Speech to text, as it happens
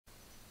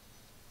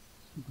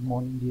Good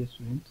morning, dear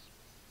students.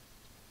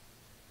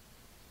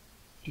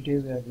 Today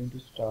we are going to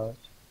start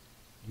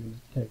Unit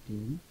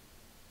 13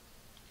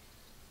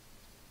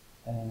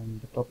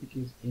 and the topic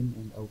is in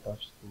and out of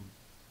school.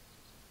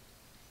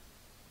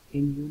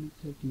 In Unit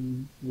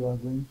 13 you are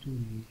going to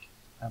read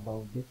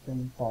about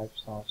different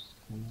types of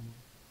school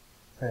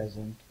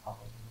present all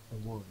over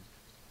the world.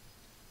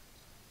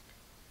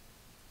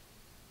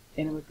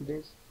 In our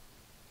today's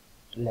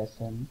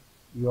lesson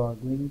you are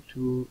going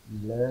to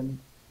learn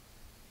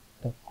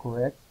the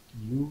correct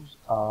use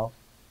of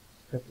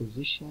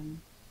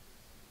preposition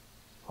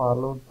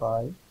followed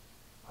by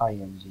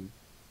ing.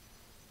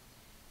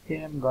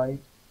 Here I'm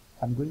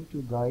going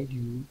to guide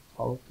you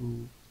how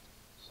to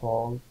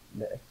solve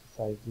the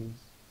exercises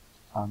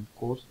on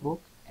course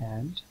book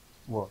and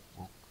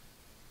workbook.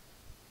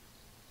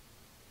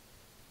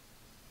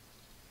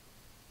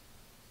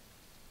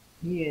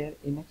 Here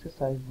in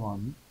exercise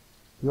 1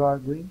 you are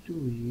going to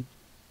read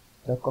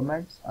the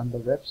comments on the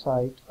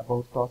website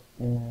about talking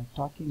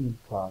in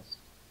class.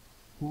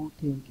 Who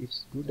think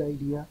it's good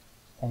idea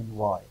and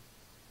why?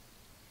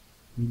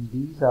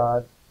 These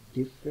are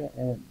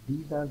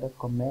the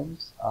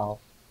comments of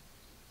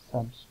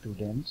some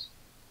students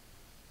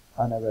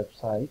on a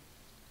website.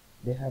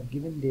 They have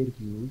given their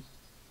views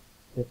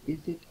that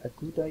is it a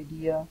good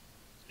idea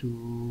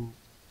to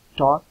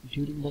talk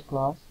during the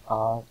class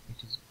or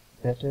it is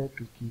better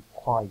to keep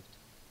quiet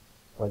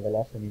while the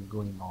lesson is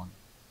going on.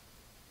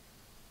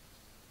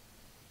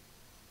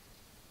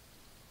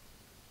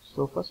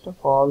 So first of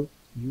all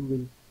you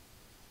will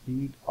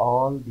read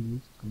all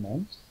these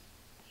comments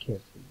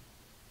carefully.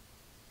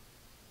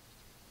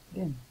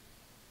 Then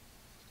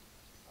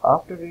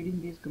after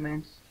reading these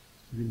comments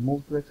we will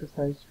move to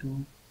exercise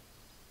 2.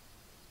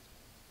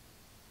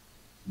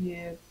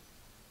 Here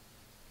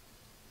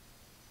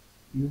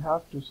you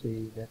have to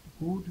say that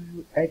who do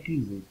you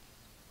agree with,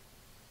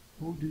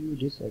 who do you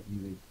disagree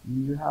with.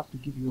 You have to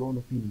give your own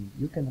opinion.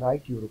 You can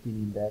write your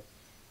opinion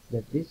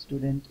that this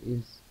student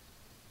is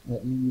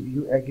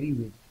you agree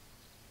with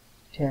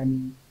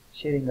Tammy.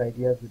 Sharing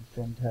ideas with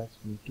friends helps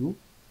me to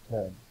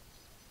learn.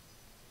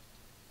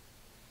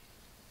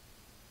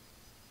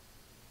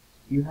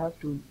 You have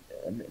to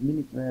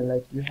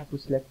you have to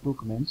select 2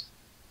 comments,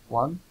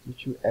 one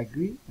which you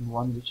agree and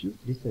one which you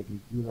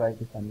disagree. You write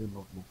this on your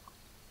notebook.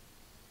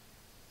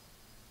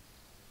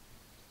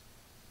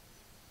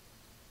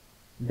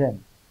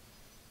 Then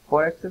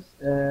for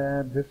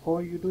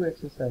before you do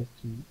exercise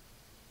 3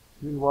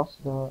 you will watch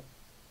the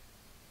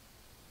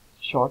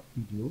short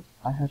video.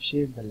 I have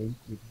shared the link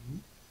with you.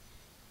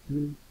 You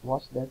will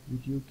watch that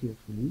video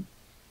carefully.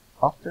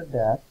 After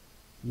that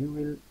you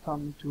will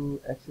come to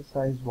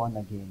exercise 1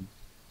 again.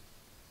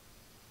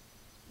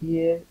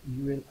 Here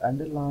you will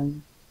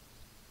underline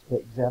the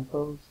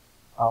examples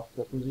of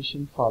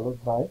preposition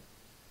followed by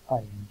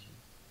ing.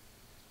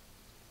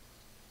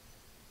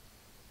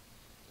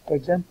 For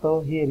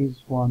example, here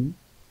is one.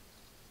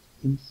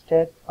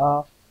 Instead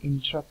of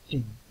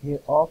interrupting.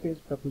 Here of is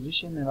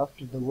preposition and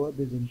after the verb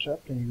is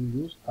interrupt and you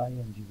will use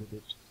ing with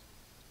it.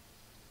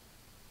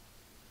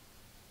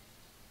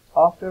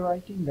 After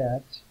writing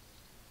that,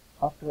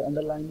 after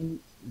underlining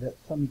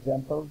some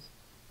examples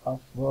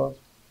of verb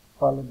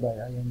followed by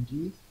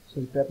ing,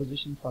 so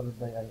preposition followed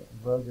by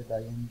verb with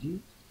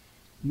ing,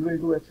 you will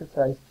do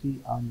exercise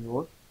 3 on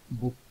your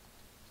book.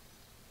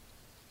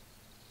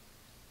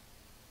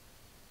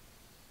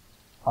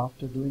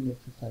 After doing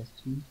exercise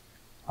 3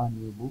 on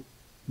your book,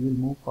 you will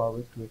move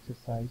forward to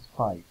exercise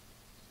 5.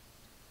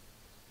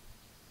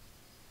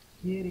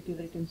 Here it is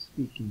written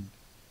speaking,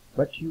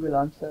 but you will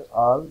answer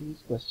all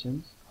these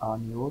questions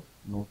on your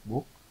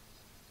notebook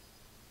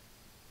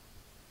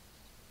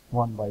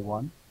one by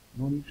one.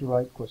 No need to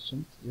write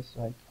questions, just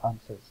write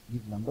answers.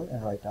 Give number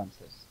and write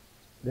answers.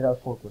 There are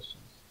 4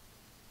 questions.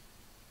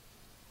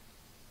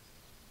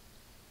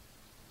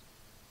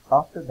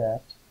 After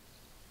that,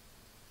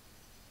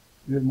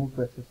 you will move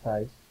to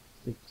exercise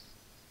 6.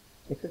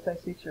 Exercise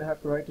 6, you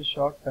have to write a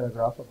short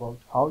paragraph about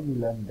how you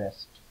learn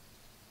best.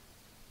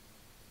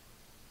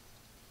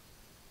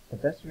 The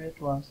best way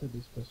to answer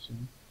this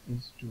question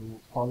is to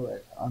follow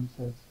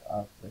answers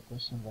of the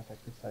questions of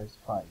exercise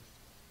 5.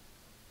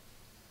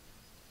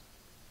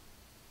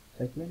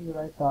 Like when you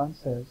write the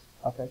answers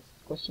of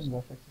questions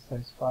of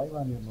exercise 5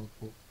 on your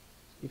notebook,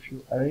 if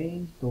you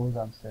arrange those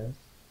answers,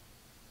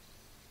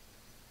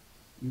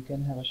 you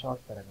can have a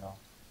short paragraph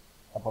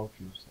about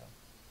yourself.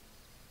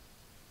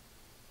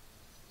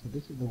 So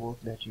this is the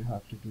work that you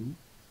have to do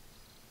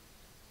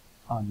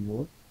on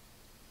your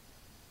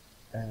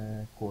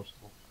course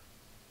book.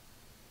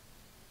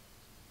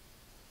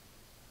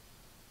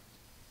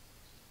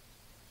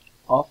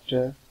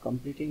 After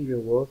completing your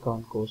work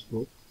on course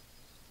book,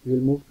 you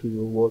will move to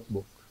your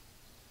workbook.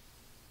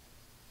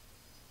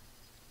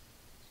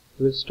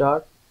 We will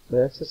start by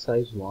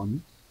exercise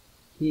 1.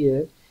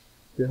 Here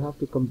you have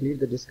to complete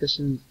the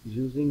discussion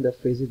using the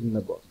phrases in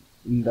the box.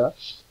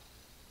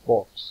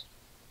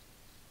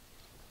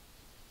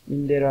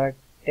 There are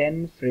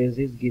 10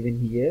 phrases given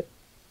here.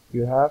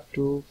 You have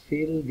to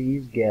fill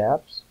these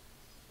gaps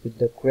with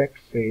the correct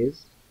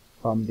phrase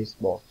from this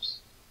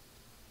box.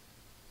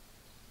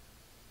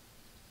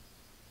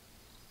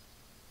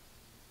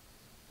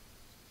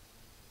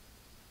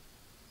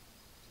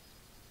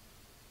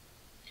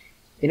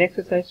 In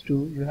exercise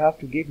 2, you have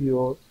to give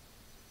your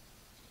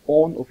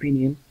own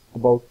opinion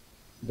about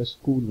the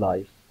school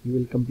life. You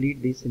will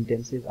complete these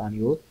sentences on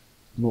your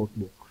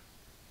notebook.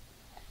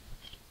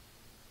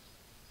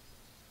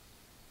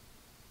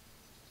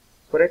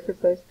 For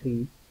exercise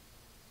 3,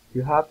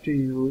 you have to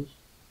use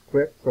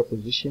correct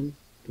preposition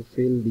to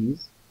fill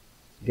these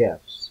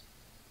gaps.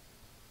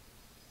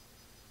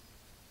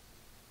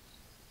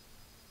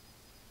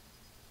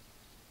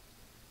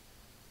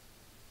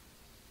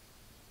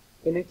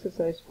 In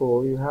exercise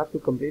 4, you have to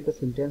complete the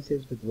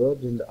sentences with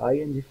verbs in the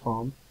ing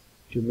form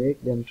to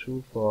make them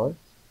true for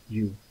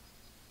you.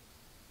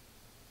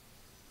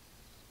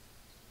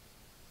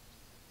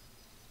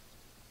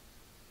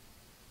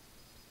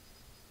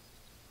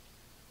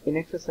 In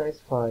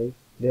exercise 5,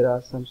 there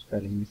are some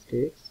spelling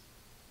mistakes.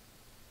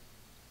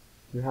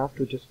 You have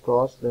to just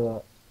cross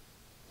the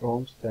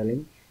wrong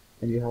spelling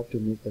and you have to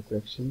make the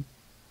correction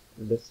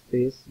with the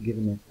space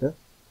given at the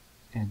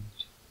end.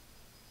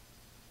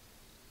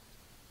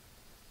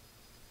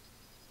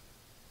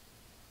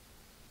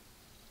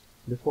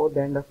 Before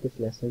the end of this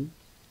lesson,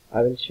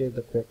 I will share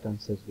the correct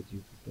answers with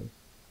you.